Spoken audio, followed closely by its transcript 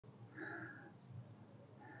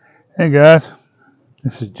Hey guys,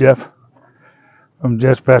 this is Jeff from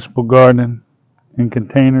Jeff's Vegetable Gardening in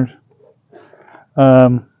Containers.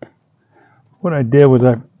 Um, what I did was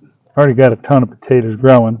I already got a ton of potatoes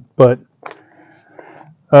growing, but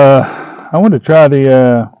I wanted to try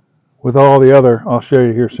with all the other, I'll show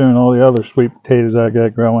you here soon, all the other sweet potatoes I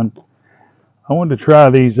got growing. I wanted to try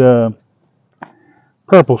these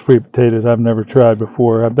purple sweet potatoes I've never tried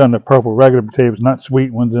before. I've done the purple regular potatoes, not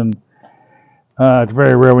sweet ones, and it's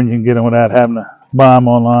very rare when you can get them without having to buy them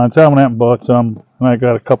online. So I went out and bought some, and I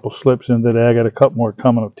got a couple slips in today. I got a couple more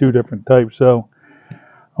coming of two different types. So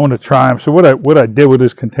I want to try them. So what I did with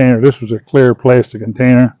this container, this was a clear plastic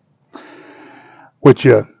container, which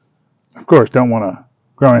you, of course, don't want to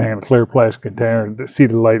grow anything in a clear plastic container to see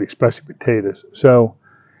the light, especially potatoes. So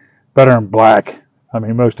better in black. I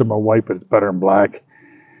mean, most of them are white, but it's better in black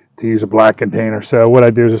to use a black container. So what I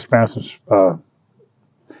did is just found some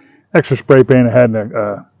extra spray paint I had in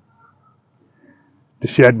the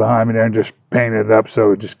shed behind me there and just painted it up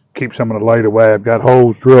so it just keeps some of the light away. I've got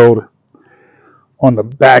holes drilled on the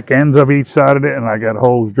back ends of each side of it, and I got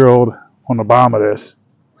holes drilled on the bottom of this.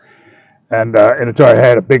 And it's already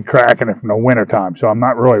had a big crack in it from the winter time, so I'm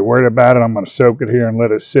not really worried about it. I'm going to soak it here and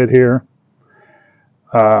let it sit here.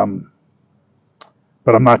 But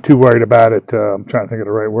I'm not too worried about it. I'm trying to think of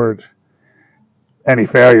the right words. Any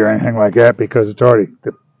failure or anything like that, because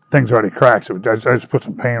the thing's already cracked. So I just put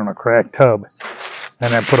some paint on a cracked tub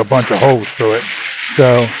and then put a bunch of holes through it.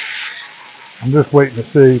 So I'm just waiting to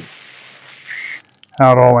see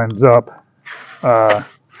how it all ends up.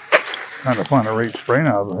 Trying to find a right spray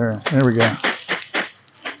nozzle here. There we go.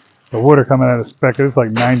 The water coming out of the spigot, it's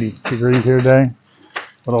like 90 degrees here today,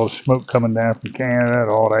 with all the smoke coming down from Canada and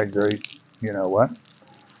all that great, you know what.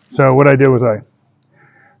 So what I did was I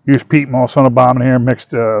used peat moss on the bottom here, mixed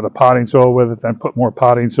the potting soil with it, then put more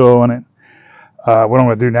potting soil in it. What I'm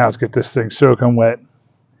going to do now is get this thing soaking wet.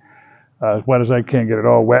 As wet as I can, get it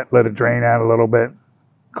all wet, let it drain out a little bit,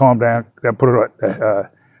 calm down, then put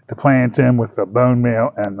the plants in with the bone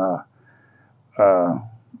meal and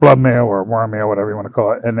blood meal or worm meal, whatever you want to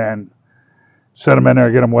call it, and then set them in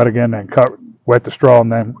there, get them wet again, and wet the straw,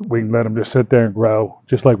 and then we can let them just sit there and grow,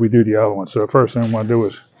 just like we do the other ones. So the first thing we want to do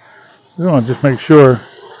is we want to just make sure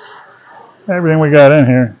everything we got in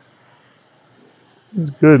here is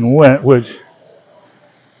good and wet, which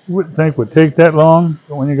you wouldn't think would take that long,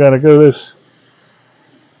 but when you got to go this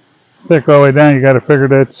thick all the way down, you got to figure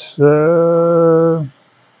that's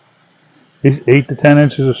 8 to 10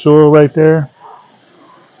 inches of soil right there.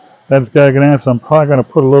 That's got to get in, so I'm probably going to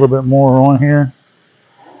put a little bit more on here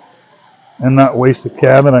and not waste the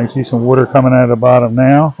cabin. I can see some water coming out of the bottom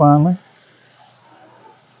now, finally,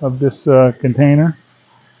 of this container.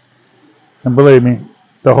 And believe me,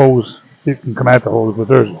 the holes, you can come at the holes, but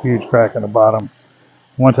there's a huge crack in the bottom.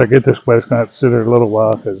 Once I get this wet, it's going to have to sit there a little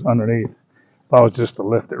while, because underneath, if I was just to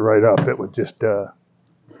lift it right up, it would just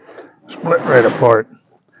split right apart.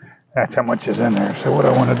 That's how much is in there. So what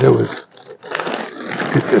I want to do is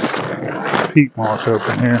get this peat moss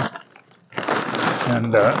open here,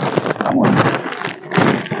 and I want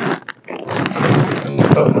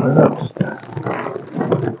to open it up.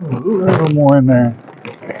 A little more in there.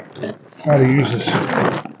 Try to use this a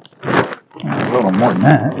little more than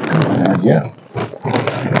that. Come on now, yeah.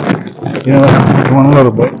 You know what? I want a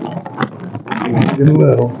little bit. Get a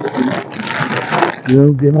little.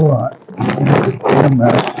 You'll get a lot. Get a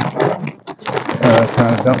mess.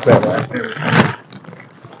 Trying to dump that out there.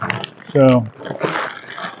 So,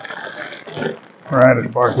 right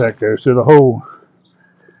as far as that goes, so the whole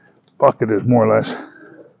bucket is more or less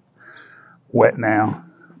wet now,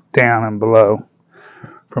 down and below,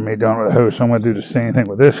 from me done with the hose. So I'm going to do the same thing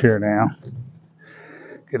with this here now.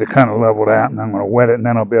 Get it kind of leveled out, and I'm going to wet it, and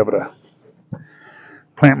then I'll be able to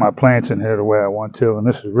plant my plants in here the way I want to. And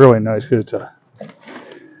this is really nice because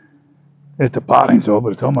it's a potting soil,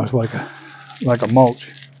 but it's almost like a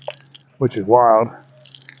mulch, which is wild.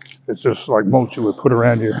 It's just like mulch you would put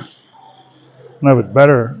around your. I don't know if it's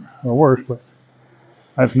better or worse, but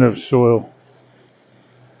I just know soil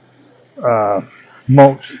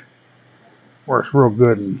mulch works real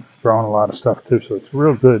good in growing a lot of stuff too. So it's a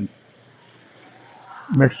real good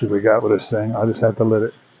mixture we got with this thing. I just have to let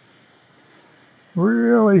it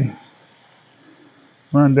really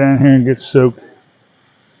run down here and get soaked.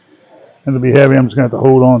 And to be heavy, I'm just going to have to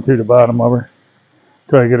hold on to the bottom of her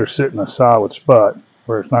until I get her sit in a solid spot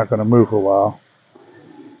where it's not going to move for a while.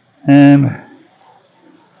 And a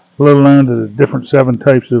little known to the different 7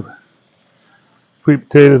 types of sweet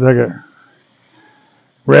potatoes. I got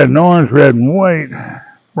red and orange, red and white,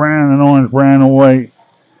 brown and orange, brown and white,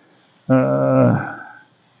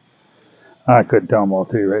 I couldn't tell them all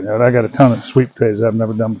to you right now. I got a ton of sweet potatoes I've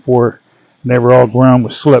never done before. And they were all grown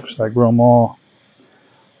with slips. I grew them all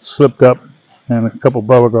slipped up, and a couple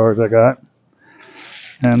Beauregards I got.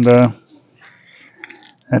 And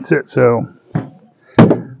that's it. So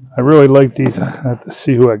I really like these. I have to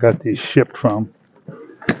see who I got these shipped from.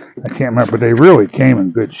 I can't remember, but they really came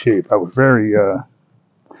in good shape. I was very,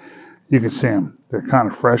 you can see them. They're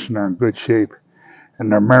kind of fresh and they're in good shape.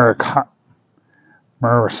 And they're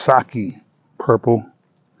Murasaki purple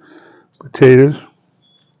potatoes.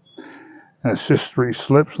 And it's just 3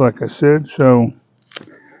 slips, like I said. So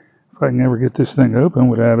if I can ever get this thing open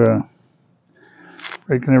without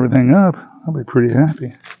breaking everything up, I'll be pretty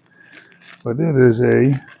happy. But it is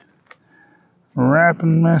a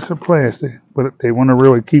wrapping mess of plastic. But they want to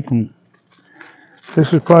really keep them.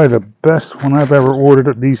 This is probably the best one I've ever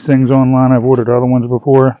ordered these things online. I've ordered other ones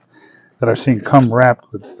before that I've seen come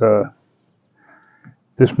wrapped with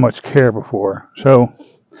this much care before. So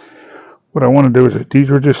what I want to do is, these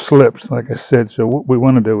were just slips, like I said. So what we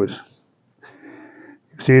want to do is,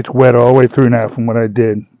 see, it's wet all the way through now from what I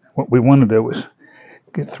did. What we want to do is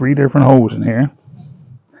get 3 different holes in here,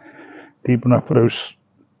 deep enough for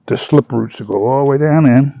the slip roots to go all the way down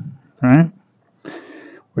in, right?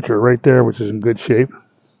 Which are right there, which is in good shape.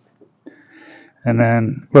 And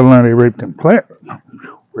then, little are they wrapped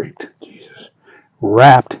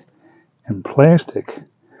in plastic,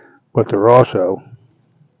 but they're also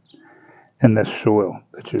in this soil,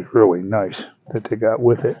 which is really nice that they got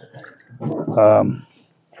with it. So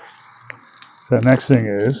the next thing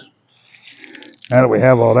is, now that we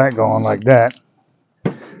have all that going like that,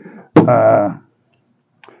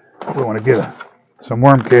 we want to get some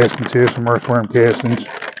worm castings here, some earthworm castings,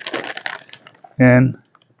 and a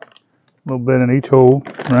little bit in each hole,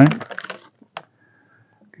 right?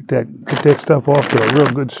 Get that stuff off to a real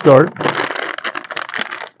good start.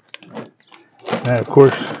 And of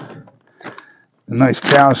course, the nice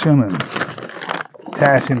calcium and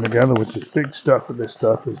potassium together, which is big stuff of this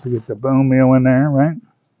stuff, is to get the bone meal in there, right?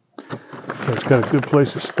 So it's got a good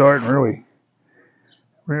place to start and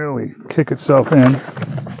really kick itself in.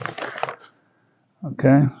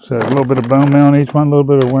 Okay, so a little bit of bone meal in each one, a little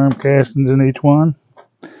bit of worm castings in each one.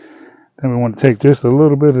 Then we want to take just a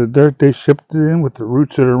little bit of the dirt they shipped it in with the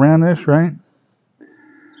roots that are around this, right?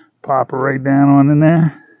 Pop it right down on in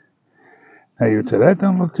there. Now you'd say, that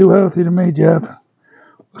don't look too healthy to me, Jeff.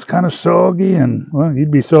 It's kind of soggy, and, well,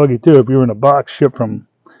 you'd be soggy too if you were in a box shipped from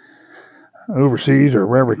overseas or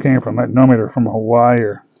wherever it came from, like no matter from Hawaii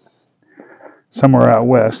or somewhere out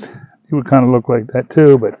west. You would kind of look like that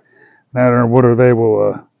too, but now they're in water,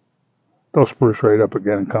 they'll spruce right up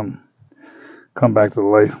again and come back to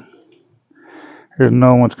life. Here's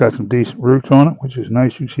another one's got some decent roots on it, which is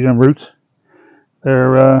nice. You can see them roots.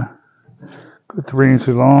 They're good 3 inches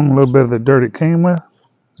long, a little bit of the dirt it came with,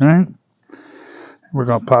 right? We're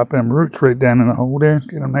going to pop them roots right down in the hole there,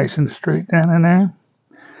 get them nice and straight down in there.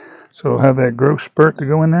 So we'll have that growth spurt to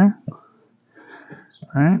go in there.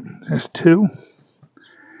 All right, that's 2.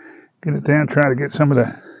 Get it down, try to get some of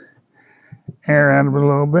the air out of it a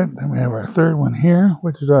little bit. Then we have our 3rd one here,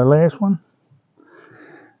 which is our last one.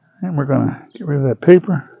 And we're going to get rid of that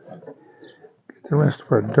paper. Get the rest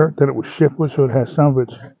of our dirt that it was shipped with, so it has some of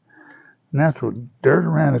its natural dirt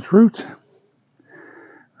around its roots.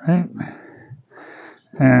 Right?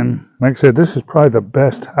 And like I said, this is probably the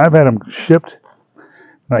best. I've had them shipped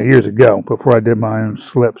years ago before I did my own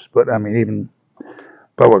slips. But I mean, even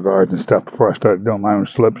Beauregards and stuff before I started doing my own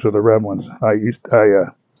slips or the red ones. I used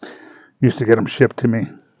to get them shipped to me.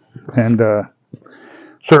 And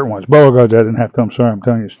certain ones. Beauregards I didn't have to. I'm sorry, I'm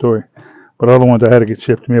telling you a story. But other ones I had to get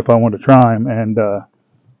shipped to me if I wanted to try them. And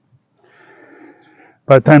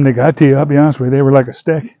by the time they got to you, I'll be honest with you, they were like a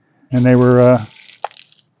stick. And they were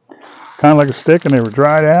kind of like a stick, and they were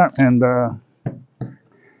dried out. And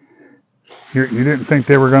you didn't think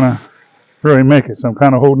they were going to really make it. So I'm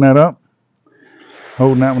kind of holding that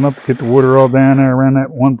one up to get the water all down there around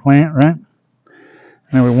that one plant, right? And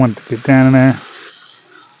then we want to get down in there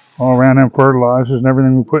all around them fertilizers and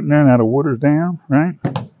everything we put in there. Now the water's down, right?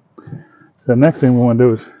 So the next thing we want to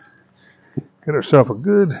do is get ourselves a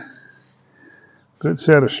good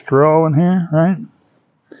set of straw in here, right?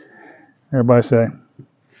 Everybody say,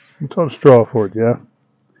 what's all the straw for, Jeff?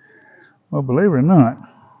 Well, believe it or not,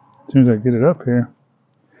 as soon as I get it up here,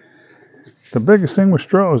 the biggest thing with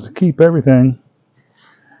straw is to keep everything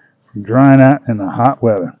from drying out in the hot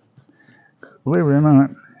weather. Believe it or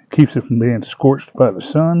not, it keeps it from being scorched by the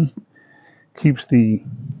sun, keeps the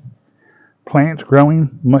plants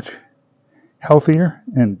growing much healthier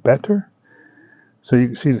and better. So you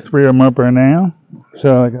can see the 3 of them up there now.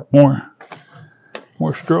 So I got more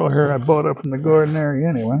more straw here I bought up from the garden area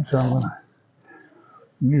anyway, so I'm gonna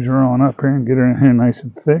use her on up here and get her in here nice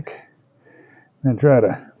and thick, and try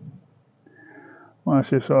to wash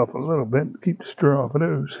this off a little bit to keep the straw off of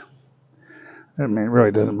those. I mean, it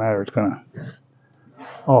really doesn't matter. It's gonna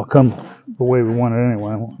all come the way we want it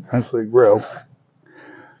anyway. We'll eventually grow.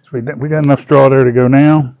 So we got enough straw there to go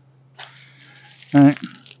now. All right,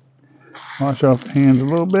 wash off the hands a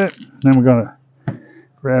little bit. Then we're gonna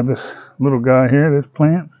grab this little guy here, this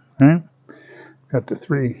plant. All right, got the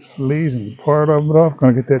 3 leaves and part of it off.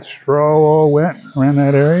 Gonna get that straw all wet around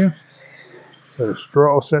that area. So the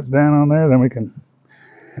straw sets down on there. Then we can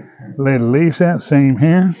lay the leaves out. Same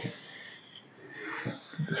here.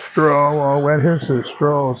 The straw all wet here, so the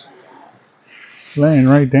straw's laying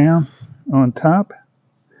right down on top.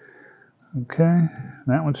 Okay,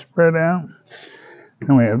 that one's spread out.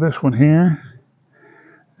 And we have this one here.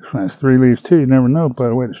 This one has 3 leaves too. You never know by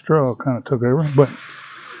the way the straw kind of took over. But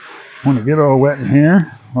I want to get all wet in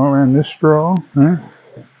here, all around this straw. Right?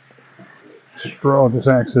 Straw just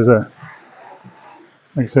acts as a,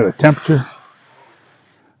 like I said, a temperature.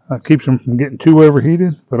 Keeps them from getting too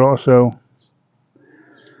overheated, but also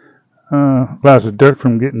allows the dirt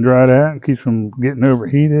from getting dried out. It keeps from getting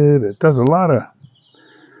overheated. It does a lot of,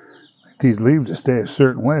 like these leaves to stay a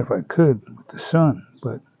certain way if I could with the sun,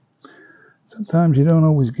 but sometimes you don't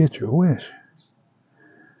always get your wish.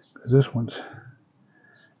 Because this one's,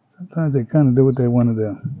 sometimes they kind of do what they want to do.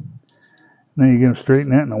 And then you get them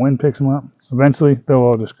straightened out and the wind picks them up. Eventually, they'll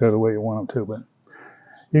all just go the way you want them to. But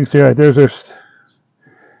you can see right there's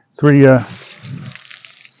 3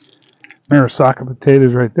 Murasaka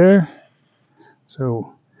potatoes right there.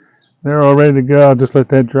 So they're all ready to go. I'll just let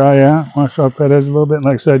that dry out. Wash off that edge a little bit. And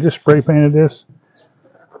like I said, I just spray painted this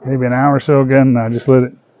maybe an hour or so ago. And I just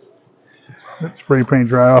let the spray paint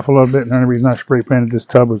dry off a little bit. And the only reason I spray painted this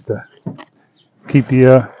tub was to keep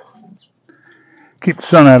the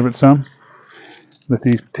sun out of it some. Let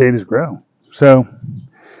these potatoes grow. So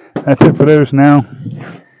that's it for those now.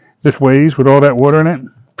 This weighs with all that water in it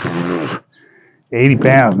 80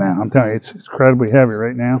 pounds now. I'm telling you, it's incredibly heavy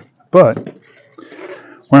right now. But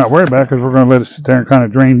we're not worried about it because we're going to let it sit there and kind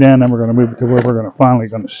of drain down. Then we're going to move it to where we're going to finally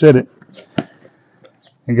sit it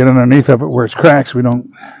and get underneath of it where it's cracked so we don't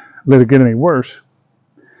let it get any worse.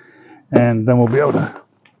 And then we'll be able to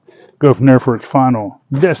go from there for its final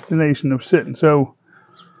destination of sitting. So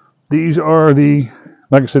these are the,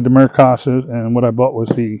 like I said, the Maracasas, and what I bought was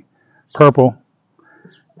the purple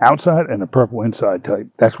outside and the purple inside type.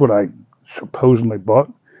 That's what I supposedly bought.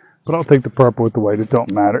 But I'll take the purple with the weight. It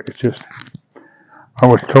don't matter. It's just, I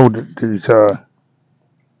was told that these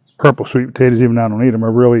purple sweet potatoes, even though I don't eat them,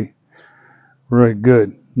 are really, really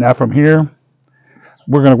good. Now from here,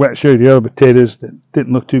 we're going to show you the other potatoes that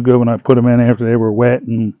didn't look too good when I put them in after they were wet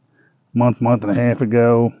and month and a half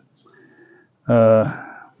ago.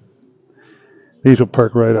 These will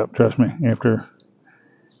perk right up, trust me, after a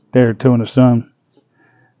day or two in the sun.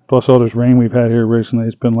 Plus all this rain we've had here recently,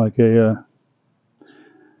 it's been like a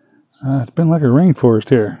rainforest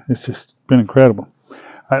here. It's just been incredible.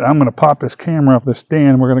 I'm going to pop this camera off the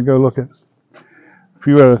stand. We're going to go look at a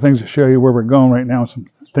few other things to show you where we're going right now, some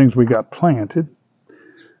things we got planted.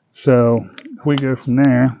 So if we go from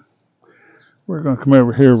there, we're going to come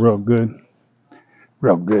over here real good.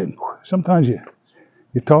 Real good. Sometimes you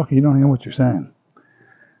talk and you don't even know what you're saying.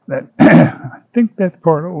 That I think that's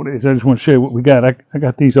part of what it is. I just want to show you what we got. I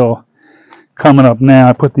got these all coming up now.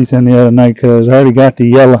 I put these in the other night because I already got the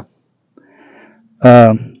yellow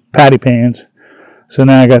patty pans. So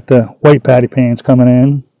now I got the white patty pans coming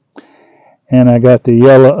in. And I got the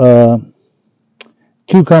yellow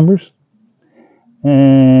cucumbers.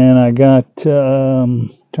 And I got, trying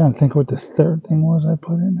to think what the third thing was I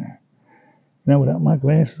put in there. You know, without my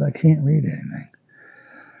glasses, I can't read anything.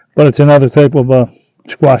 But it's another type of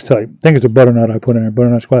squash type. I think it's a butternut I put in there,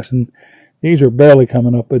 butternut squash. And these are barely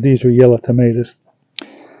coming up, but these are yellow tomatoes,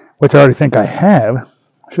 which I already think I have.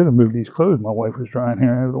 I should have moved these clothes. My wife was drying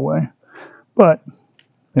here out of the way. But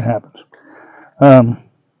it happens. And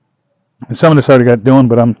some of this I already got doing,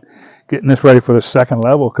 but I'm getting this ready for the second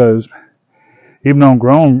level because even though I'm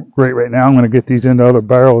growing great right now, I'm going to get these into other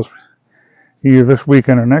barrels either this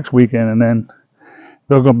weekend or next weekend, and then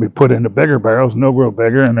they're going to be put into bigger barrels, and they'll grow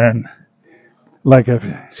bigger, and then, like if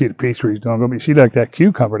you see the peach trees doing, you see like that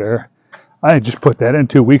cucumber there, I just put that in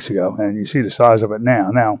 2 weeks ago, and you see the size of it now.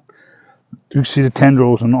 Now, you see the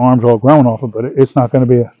tendrils and the arms all growing off it, but it's not going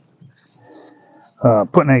to be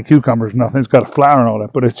putting any cucumbers, nothing. It's got a flower and all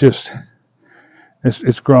that, but it's just,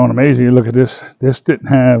 it's growing amazing. You look at this, this didn't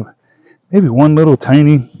have maybe one little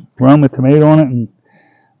tiny Roma tomato on it, and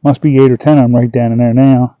must be 8 or 10 of them right down in there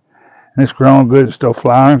now. And it's growing good. It's still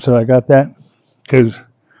flowering, so I got that. Because,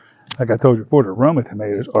 like I told you before, the Roma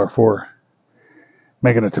tomatoes are for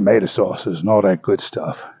making the tomato sauces and all that good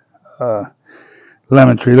stuff.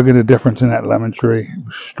 Lemon tree, look at the difference in that lemon tree.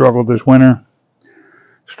 Struggled this winter,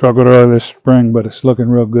 struggled early this spring, but it's looking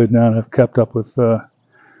real good now. And I've kept up with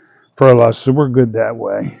fertilizer, so we're good that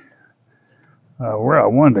way. Where I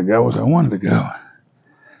wanted to go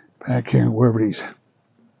back here wherever these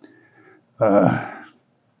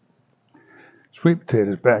sweet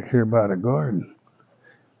potatoes back here by the garden.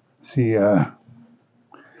 See,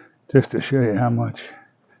 just to show you how much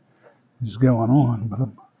is going on with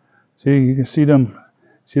them. See, you can see them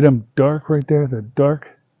dark right there. They're dark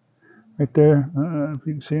right there. If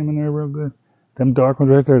you can see them in there real good. Them dark ones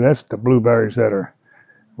right there, that's the blueberries that are,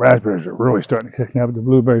 raspberries are really starting to kick now, but the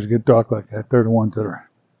blueberries get dark like that. They're the ones that are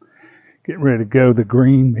getting ready to go. The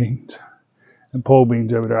green beans and pole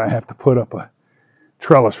beans over there, I have to put up a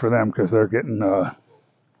trellis for them because they're getting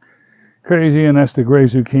crazy. And that's the gray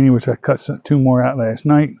zucchini, which I cut 2 more out last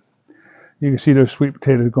night. You can see those sweet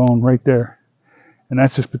potatoes going right there. And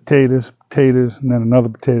that's just potatoes, and then another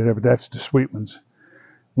potato there, but that's the sweet ones.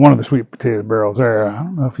 One of the sweet potato barrels there. I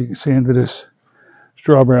don't know if you can see into this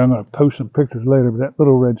strawberry. I'm going to post some pictures later, but that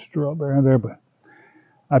little red strawberry there. But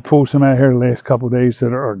I pulled some out here the last couple of days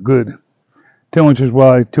that are good. 2 inches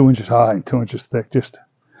wide, 2 inches high, and 2 inches thick. Just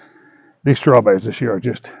these strawberries this year are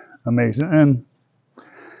just amazing. And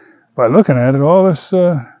by looking at it, all this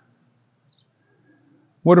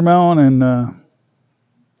watermelon and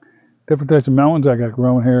different types of melons I got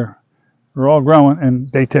growing here, they're all growing,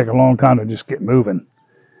 and they take a long time to just get moving.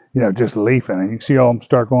 You know, just leafing. And you can see all of them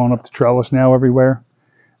start going up the trellis now everywhere.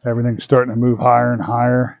 Everything's starting to move higher and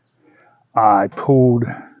higher. I pulled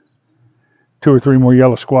 2 or 3 more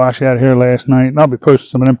yellow squash out of here last night, and I'll be posting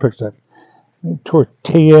some of them pictures.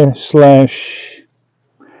 Tortilla slash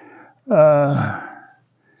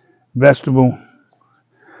vegetable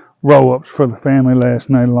roll-ups for the family last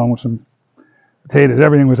night, along with some potatoes.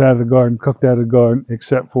 Everything was out of the garden, cooked out of the garden,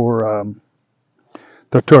 except for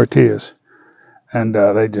the tortillas. And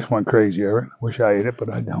they just went crazy over it. Wish I ate it, but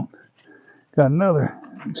I don't. Got another.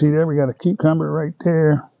 See there, we got a cucumber right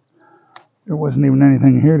there. There wasn't even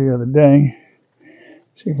anything here the other day.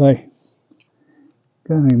 See if I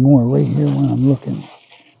got any more right here when I'm looking.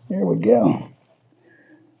 There we go.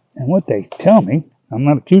 And what they tell me, I'm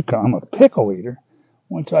not a cucumber, I'm a pickle eater.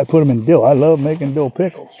 Once I put them in dill, I love making dill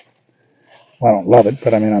pickles. Well, I don't love it,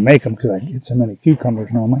 but I mean, I make them because I get so many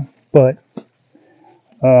cucumbers normally. But,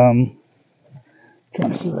 trying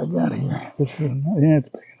to see what I got here. This is, yeah, it's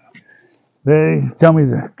big enough. They tell me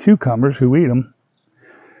the cucumbers who eat them,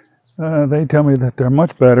 they tell me that they're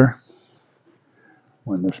much better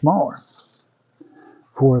when they're smaller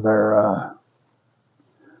for their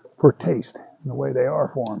for taste and the way they are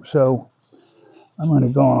for them. So I'm going to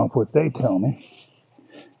go off what they tell me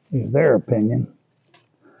is their opinion.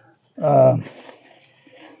 Now,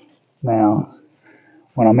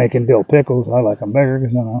 when I'm making dill pickles, I like them bigger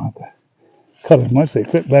because I don't have to cut as much. They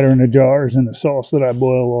fit better in the jars and the sauce that I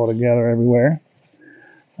boil all together everywhere.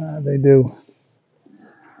 They do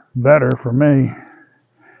better for me.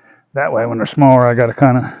 That way, when they're smaller, I got to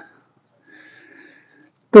kind of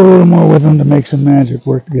do a little more with them to make some magic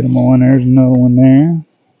work to get them all in there. There's another one there.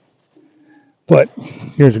 But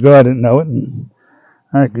years ago, I didn't know it, and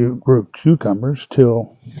I grew cucumbers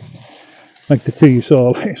till, like the 2 you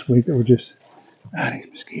saw last week, that were just, these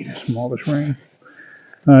mosquitoes from all this rain.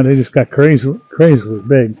 They just got crazily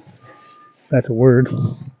big. That's a word.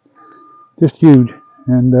 Just huge.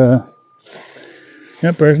 And,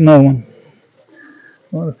 yep, there's another one.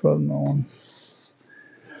 What a fun one.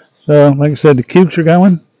 So, like I said, the cukes are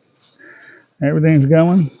going. Everything's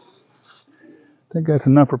going. I think that's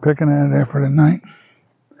enough for picking out of there for tonight.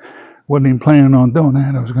 Wasn't even planning on doing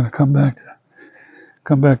that. I was going to come back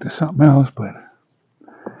to something else, but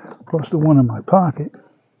plus the one in my pocket.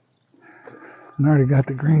 And I already got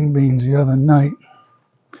the green beans the other night.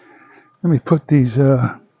 Let me put these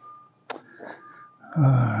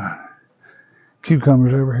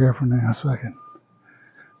cucumbers over here for now so I can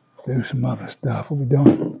do some other stuff. We'll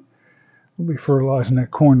be fertilizing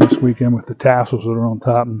that corn this weekend with the tassels that are on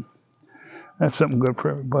top, and that's something good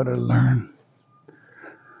for everybody to learn.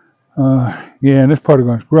 Yeah, and this part of the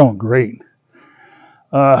garden's growing great.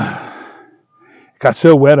 It got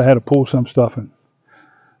so wet I had to pull some stuff and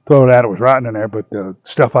throw it out. It was rotting in there, but the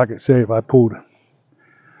stuff I could save, I pulled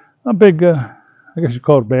a big, I guess you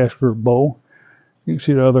call it a basket or bowl. You can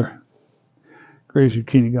see the other gray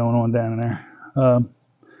zucchini going on down in there.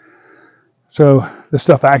 So this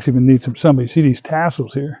stuff actually even needs some sun. You see these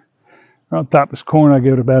tassels here? They're on top of this corn. I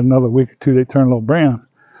give it about another week or two. They turn a little brown.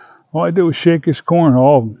 All I do is shake this corn,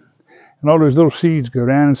 all of them, and all those little seeds go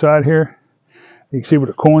down inside here. You can see where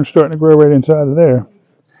the corn's starting to grow right inside of there.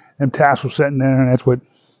 Them tassels sitting there, and that's what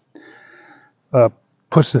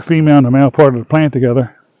puts the female and the male part of the plant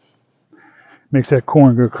together. Makes that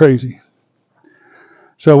corn go crazy.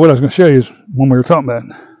 So what I was going to show you is when we were talking about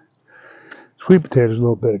sweet potatoes a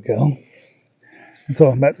little bit ago, and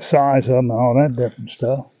talking about the size of them and all that different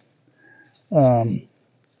stuff. And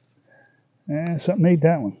something ate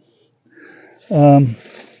that one.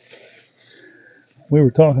 We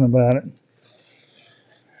were talking about it.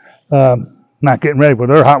 Not getting ready, but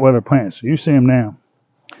they're hot weather plants. So you see them now.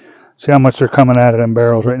 See how much they're coming out of them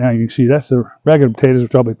barrels right now. You can see that's the regular potatoes,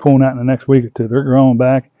 which I'll be pulling out in the next week or two. They're growing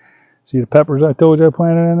back. See the peppers I told you I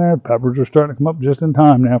planted in there? The peppers are starting to come up just in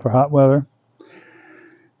time now for hot weather.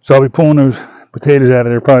 So I'll be pulling those potatoes out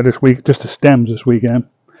of there probably this week, just the stems this weekend.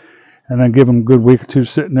 And then give them a good week or two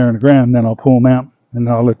sitting there in the ground. And then I'll pull them out and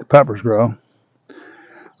I'll let the peppers grow.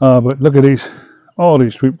 But look at these, all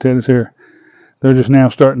these sweet potatoes here. They're just now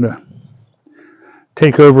starting to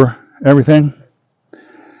take over everything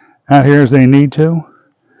out here as they need to.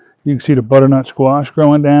 You can see the butternut squash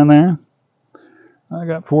growing down there. I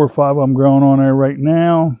got 4 or 5 of them growing on there right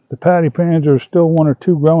now. The patty pans are still 1 or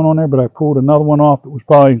 2 growing on there, but I pulled another one off that was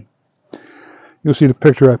probably, you'll see the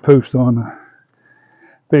picture I posted on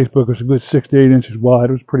Facebook. It was a good 6 to 8 inches wide.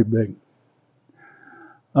 It was pretty big.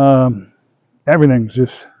 Everything's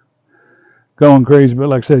just going crazy, but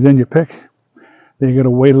like I said, then you pick. Then you got to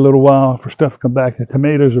wait a little while for stuff to come back. The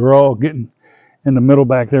tomatoes are all getting, in the middle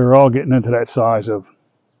back there, are all getting into that size of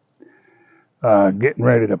getting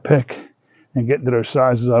ready to pick and getting to those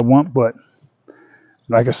sizes I want. But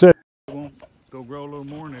like I said, they'll grow a little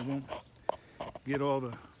more and they won't get all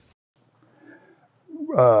the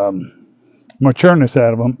matureness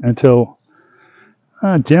out of them until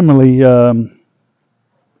generally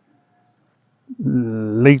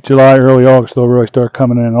late July, early August. They'll really start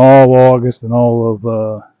coming in. All August and all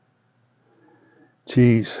of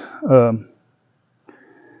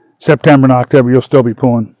September and October, you'll still be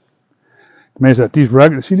pulling. Amazing that these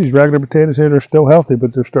regular potatoes here, they're still healthy,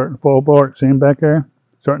 but they're starting to fall apart. See them back there?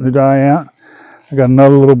 Starting to die out. I got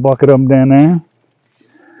another little bucket of them down there.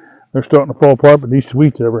 They're starting to fall apart, but these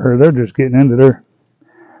sweets over here, they're just getting into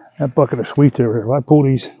that bucket of sweets over here. If I pull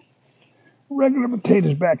these regular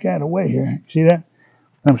potatoes back out of the way here, see that?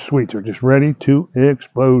 Them sweets are just ready to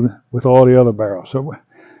explode with all the other barrels. So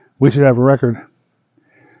we should have a record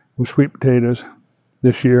with sweet potatoes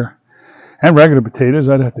this year. And regular potatoes,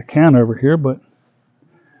 I'd have to count over here, but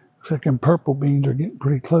looks like them purple beans are getting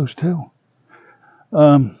pretty close too.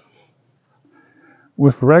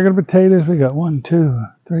 With regular potatoes, we got 1, 2,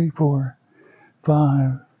 3, 4,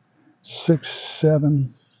 5, 6,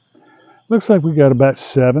 7. Looks like we got about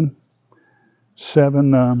 7,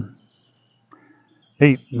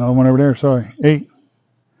 8. Another one over there, sorry. 8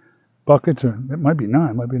 buckets, or it might be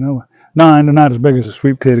 9, might be no 9. They're not as big as the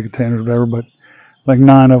sweet potato containers or whatever, but like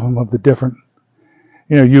 9 of them of the different,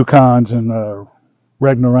 Yukons and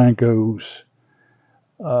Red Narancos.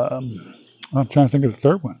 I'm trying to think of the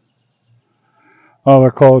third one. Oh,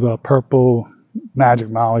 they're called Purple Magic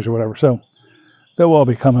Mollies or whatever. So they'll all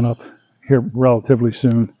be coming up here relatively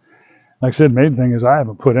soon. Like I said, the main thing is I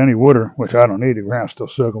haven't put any water, which I don't need. The ground's still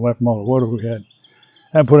soaking wet from all the water we had.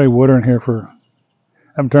 I haven't put any water in here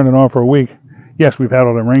haven't turned it on for a week. Yes, we've had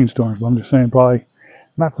all the rainstorms, but I'm just saying probably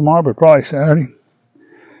not tomorrow, but probably Saturday.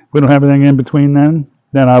 If we don't have anything in between then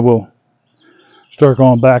I will start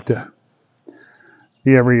going back to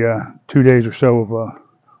the every 2 days or so of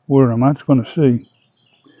water. I'm not just going to see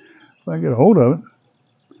if I get a hold of it.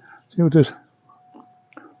 See what this.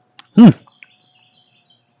 A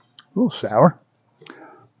little sour. Let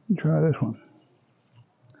me try this one.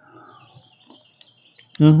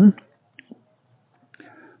 A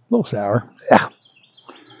little sour. Yeah.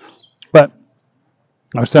 But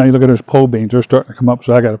I was telling you, look at those pole beans. They're starting to come up,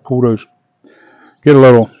 so I got to pull those. Get a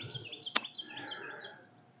little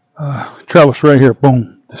trellis right here,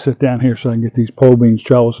 boom, to sit down here so I can get these pole beans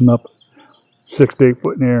trellising up 6 to 8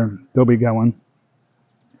 foot in the air. They'll be going.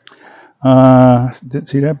 Didn't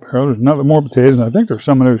see that barrel. There's another more potatoes, and I think there's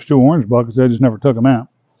some of those 2 orange buckets. I just never took them out.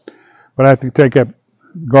 But I have to take that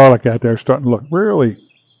garlic out there. It's starting to look really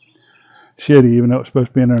shitty, even though it's supposed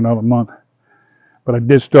to be in there another month. But I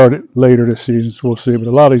did start it later this season, so we'll see. But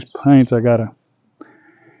a lot of these plants, I got to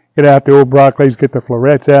get out the old broccolis, get the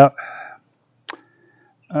florets out.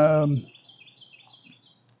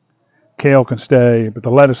 Kale can stay, but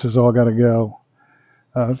the lettuces all got to go.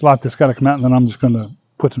 There's a lot that's got to come out, and then I'm just going to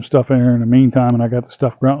put some stuff in here in the meantime, and I got the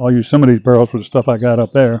stuff growing. I'll use some of these barrels for the stuff I got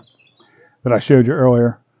up there that I showed you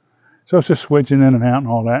earlier. So it's just switching in and out and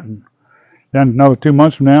all that. And then another 2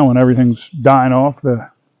 months from now, when everything's dying off,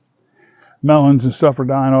 the melons and stuff are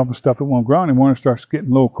dying off and stuff that won't grow anymore, and it starts getting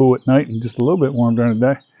a little cool at night and just a little bit warm during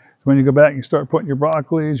the day. So when you go back and you start putting your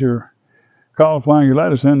broccolis, your cauliflower, and your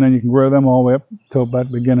lettuce in, then you can grow them all the way up till about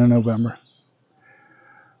the beginning of November.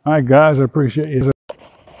 All right, guys, I appreciate you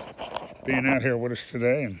being out here with us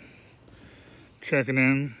today and checking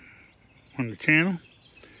in on the channel.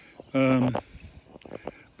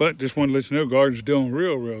 But just wanted to let you know, garden's doing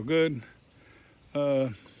real good.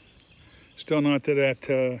 Still not to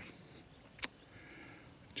that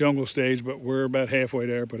jungle stage, but we're about halfway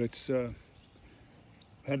there. But it's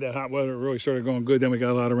had that hot weather, it really started going good. Then we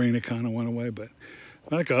got a lot of rain, it kind of went away. But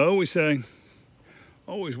like I always say,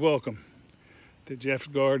 always welcome to Jeff's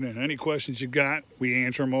Garden. And any questions you got, we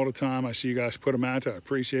answer them all the time. I see you guys put them out there. I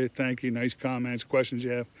appreciate it. Thank you. Nice comments, questions you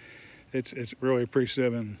have. It's really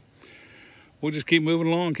appreciative, and we'll just keep moving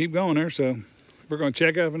along, keep going there. So we're going to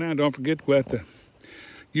check out for now. Don't forget to go out to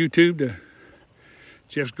YouTube to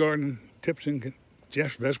Jeff's Garden Tips and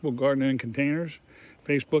Jeff's Vegetable Gardening in Containers.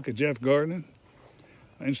 Facebook at Jeff Gardening.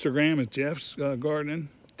 Instagram at Jeff's Gardening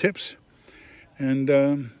Tips.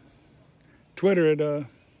 And Twitter at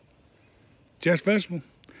Jeff's Vegetable.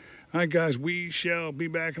 All right, guys, we shall be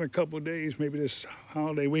back in a couple of days, maybe this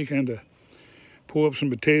holiday weekend, to pull up some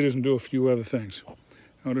potatoes and do a few other things.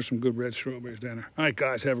 Oh, there's some good red strawberries down there. All right,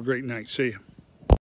 guys, have a great night. See you.